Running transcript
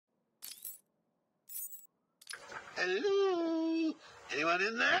Hello? Anyone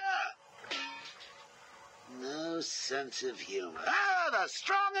in there? No sense of humor. Ah, the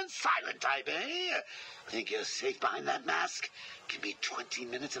strong and silent type, eh? Think you're safe behind that mask? Give me 20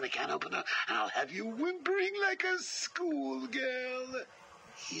 minutes and a can opener, and I'll have you whimpering like a schoolgirl.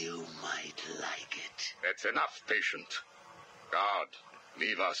 You might like it. That's enough, patient. Guard,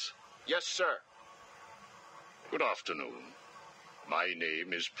 leave us. Yes, sir. Good afternoon. My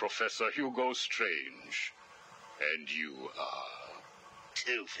name is Professor Hugo Strange. And you are...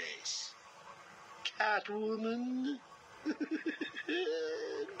 Two-Face. Catwoman. Batman.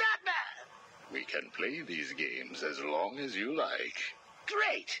 We can play these games as long as you like.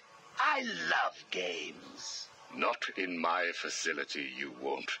 Great. I love games. Not in my facility, you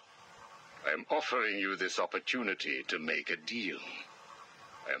won't. I am offering you this opportunity to make a deal.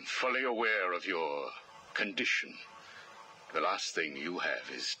 I am fully aware of your condition. The last thing you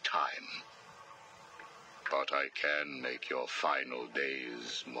have is time. But I can make your final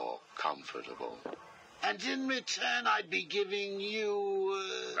days more comfortable. And in return, I'd be giving you...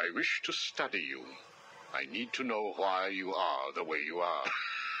 I wish to study you. I need to know why you are the way you are.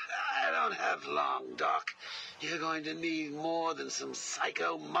 I don't have long, Doc. You're going to need more than some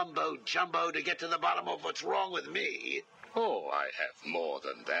psycho mumbo-jumbo to get to the bottom of what's wrong with me. Oh, I have more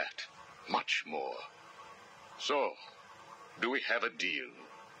than that. Much more. So, do we have a deal?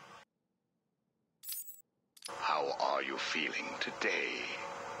 How are you feeling today?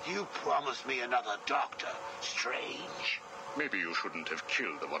 You promised me another doctor, Strange. Maybe you shouldn't have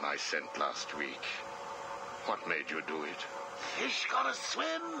killed the one I sent last week. What made you do it? Fish gotta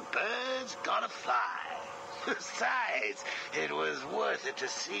swim, birds gotta fly. Besides, it was worth it to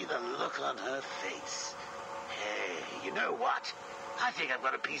see the look on her face. Hey, you know what? I think I've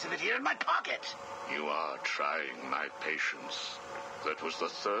got a piece of it here in my pocket. You are trying my patience. That was the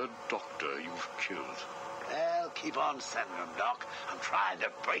third doctor you've killed. Well, keep on sending them, Doc. I'm trying to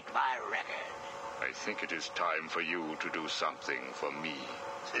break my record. I think it is time for you to do something for me.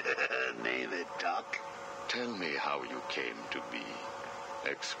 Name it, Doc. Tell me how you came to be.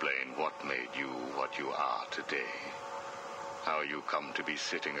 Explain what made you what you are today. How you come to be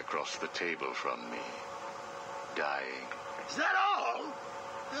sitting across the table from me. Dying. Is that all?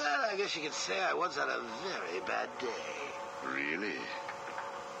 Well, I guess you could say I once had a very bad day. Really?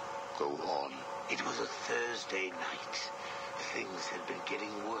 Go on. It was a Thursday night. Things had been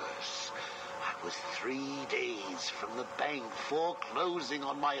getting worse. I was 3 days from the bank foreclosing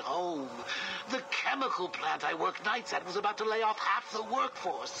on my home. The chemical plant I worked nights at was about to lay off half the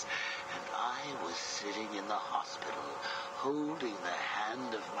workforce. And I was sitting in the hospital, holding the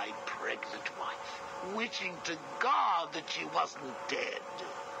hand of my pregnant wife, wishing to God that she wasn't dead.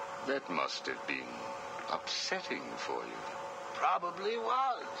 That must have been upsetting for you. Probably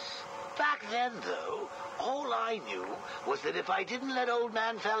was. Back then, though, all I knew was that if I didn't let old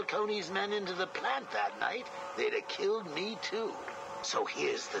man Falcone's men into the plant that night, they'd have killed me too. So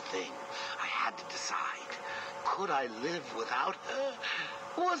here's the thing. I had to decide. Could I live without her?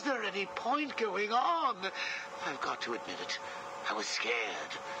 Was there any point going on? I've got to admit it. I was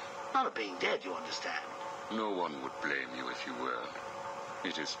scared. Not of being dead, you understand. No one would blame you if you were.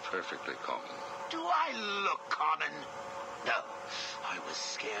 It is perfectly common. Do I look common? No. I was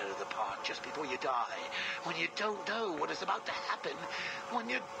scared of the part just before you die, when you don't know what is about to happen, when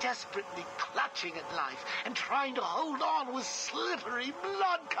you're desperately clutching at life and trying to hold on with slippery,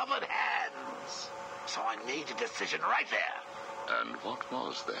 blood-covered hands. So I made a decision right there. And what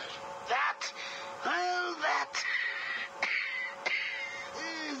was that? That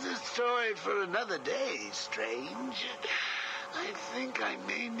is a story for another day, Strange. I think I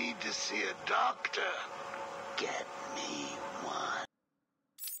may need to see a doctor. Get me one.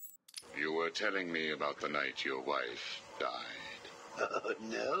 You were telling me about the night your wife died. Oh,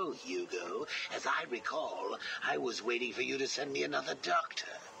 no, Hugo. As I recall, I was waiting for you to send me another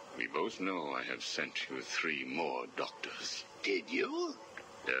doctor. We both know I have sent you 3 more doctors. Did you?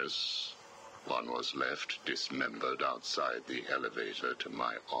 Yes. One was left dismembered outside the elevator to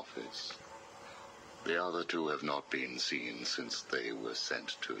my office. The other 2 have not been seen since they were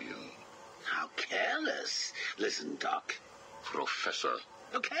sent to you. How careless. Listen, Doc. Professor.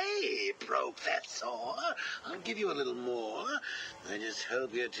 Okay, Professor. I'll give you a little more. I just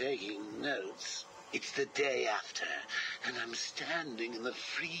hope you're taking notes. It's the day after, and I'm standing in the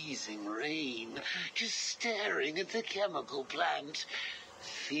freezing rain, just staring at the chemical plant,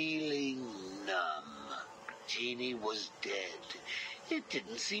 feeling numb. Jeannie was dead. It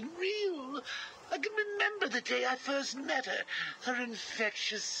didn't seem real. I can remember the day I first met her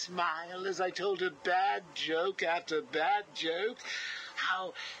infectious smile as I told her bad joke after bad joke,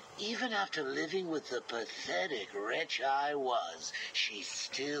 How, even after living with the pathetic wretch I was, she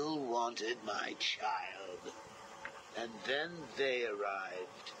still wanted my child. And then they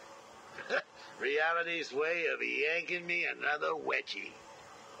arrived. Reality's way of yanking me another wedgie.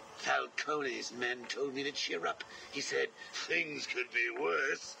 Falcone's men told me to cheer up. He said things could be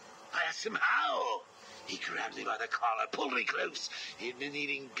worse. I asked him how. He grabbed me by the collar, pulled me close. He'd been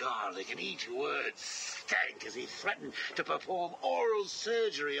eating garlic, and each word stank as he threatened to perform oral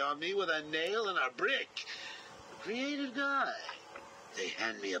surgery on me with a nail and a brick. A creative guy. They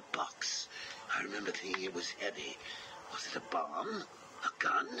hand me a box. I remember thinking it was heavy. Was it a bomb? A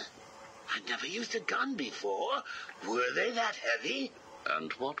gun? I'd never used a gun before. Were they that heavy?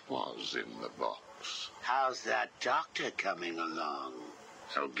 And what was in the box? How's that doctor coming along?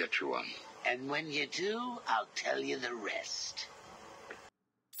 I'll get you one. And when you do, I'll tell you the rest.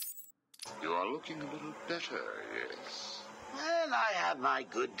 You are looking a little better, yes. Well, I have my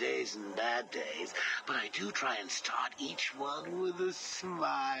good days and bad days, but I do try and start each one with a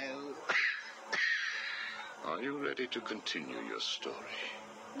smile. Are you ready to continue your story?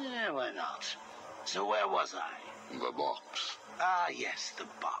 Yeah, why not? So where was I? The box. Ah, yes, the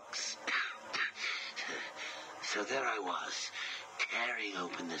box. So there I was, tearing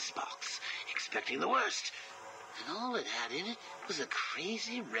open this box, expecting the worst. And all it had in it was a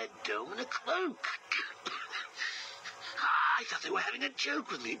crazy red dome and a cloak. I thought they were having a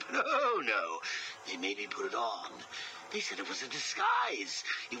joke with me, but oh no. They made me put it on. They said it was a disguise.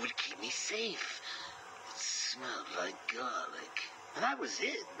 It would keep me safe. It smelled like garlic. And that was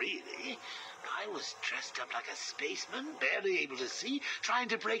it, really. I was dressed up like a spaceman, barely able to see, trying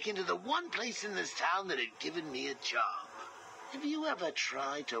to break into the one place in this town that had given me a job. Have you ever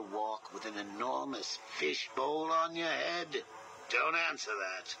tried to walk with an enormous fishbowl on your head? Don't answer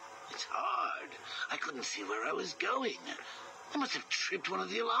that. It's hard. I couldn't see where I was going. I must have tripped one of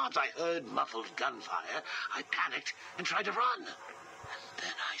the alarms. I heard muffled gunfire. I panicked and tried to run. And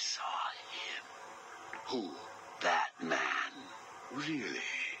then I saw him. Who? Batman. Really?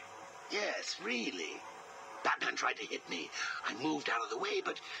 Yes, really. Batman tried to hit me. I moved out of the way,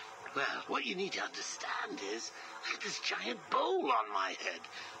 but, well, what you need to understand is I had this giant bowl on my head,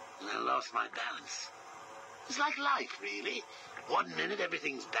 and I lost my balance. It's like life, really. One minute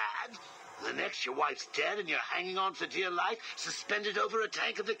everything's bad, and the next your wife's dead and you're hanging on for dear life, suspended over a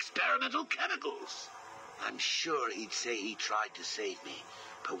tank of experimental chemicals. I'm sure he'd say he tried to save me,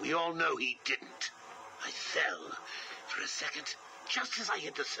 but we all know he didn't. I fell. For a second, just as I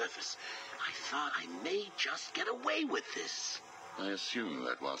hit the surface, I thought I may just get away with this. I assume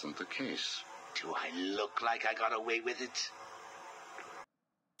that wasn't the case. Do I look like I got away with it?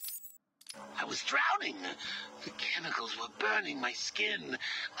 I was drowning. The chemicals were burning my skin.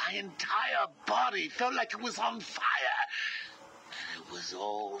 My entire body felt like it was on fire. And it was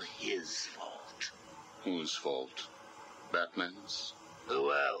all his fault. Whose fault? Batman's?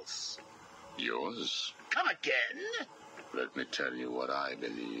 Who else? Yours? Come again? Let me tell you what I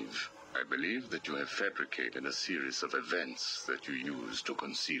believe. I believe that you have fabricated a series of events that you use to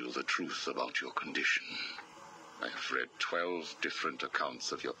conceal the truth about your condition. I have read 12 different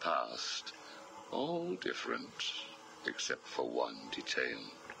accounts of your past, all different, except for one detail.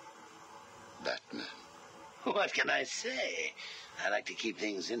 Batman. What can I say? I like to keep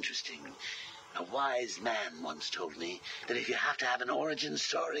things interesting. A wise man once told me that if you have to have an origin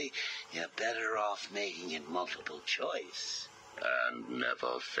story, you're better off making it multiple choice. And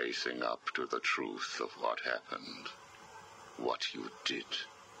never facing up to the truth of what happened. What you did.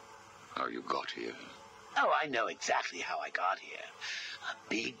 How you got here. Oh, I know exactly how I got here. A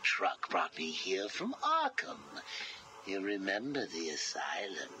big truck brought me here from Arkham. You remember the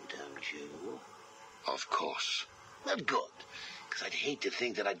asylum, don't you? Of course. Well, good. Because I'd hate to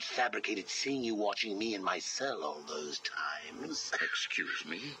think that I'd fabricated seeing you watching me in my cell all those times. Excuse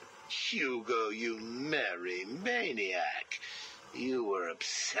me? Hugo, you merry maniac. You were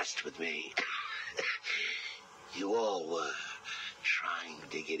obsessed with me. You all were trying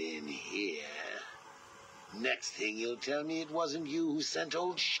to get in here. Next thing you'll tell me it wasn't you who sent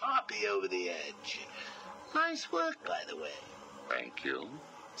old Sharpie over the edge. Nice work, by the way. Thank you.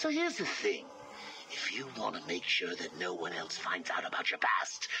 So here's the thing. If you want to make sure that no one else finds out about your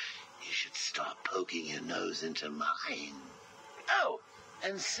past, you should stop poking your nose into mine. Oh,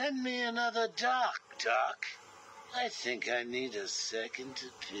 and send me another doc. I think I need a second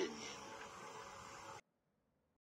opinion.